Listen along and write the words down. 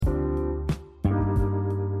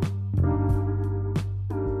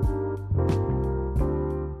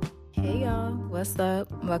What's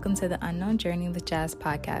up? Welcome to the Unknown Journey with Jazz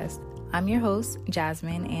podcast. I'm your host,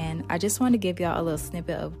 Jasmine, and I just want to give y'all a little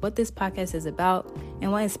snippet of what this podcast is about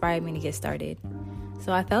and what inspired me to get started.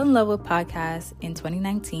 So I fell in love with podcasts in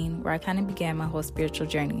 2019, where I kind of began my whole spiritual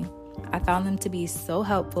journey. I found them to be so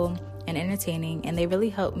helpful and entertaining, and they really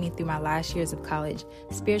helped me through my last years of college,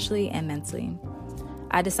 spiritually and mentally.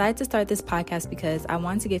 I decided to start this podcast because I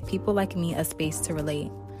wanted to give people like me a space to relate.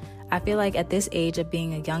 I feel like at this age of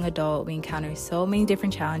being a young adult, we encounter so many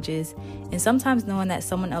different challenges, and sometimes knowing that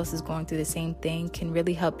someone else is going through the same thing can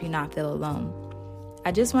really help you not feel alone.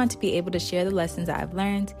 I just want to be able to share the lessons that I've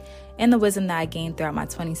learned and the wisdom that I gained throughout my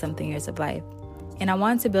 20-something years of life. And I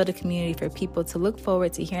wanted to build a community for people to look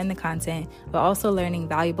forward to hearing the content, but also learning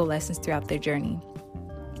valuable lessons throughout their journey.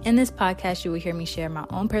 In this podcast, you will hear me share my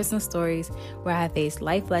own personal stories where I have faced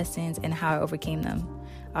life lessons and how I overcame them.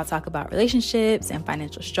 I'll talk about relationships and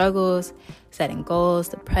financial struggles, setting goals,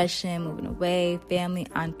 depression, moving away, family,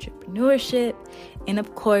 entrepreneurship, and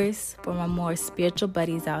of course, for my more spiritual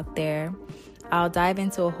buddies out there, I'll dive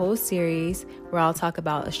into a whole series where I'll talk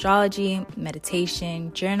about astrology,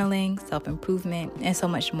 meditation, journaling, self-improvement, and so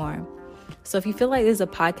much more. So if you feel like this is a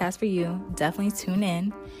podcast for you, definitely tune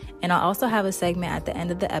in. And I'll also have a segment at the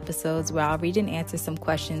end of the episodes where I'll read and answer some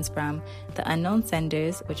questions from the unknown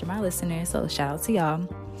senders, which are my listeners, so shout out to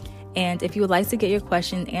y'all. And if you would like to get your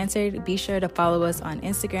questions answered, be sure to follow us on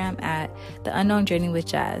Instagram at The Unknown Journey with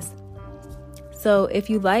Jazz. So if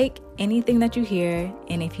you like anything that you hear,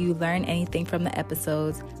 and if you learn anything from the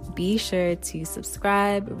episodes, be sure to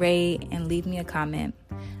subscribe, rate, and leave me a comment.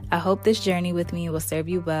 I hope this journey with me will serve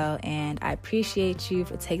you well, and I appreciate you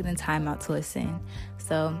for taking the time out to listen.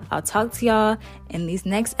 So I'll talk to y'all in these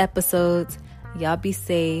next episodes. Y'all be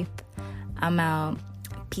safe. I'm out.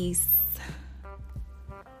 Peace.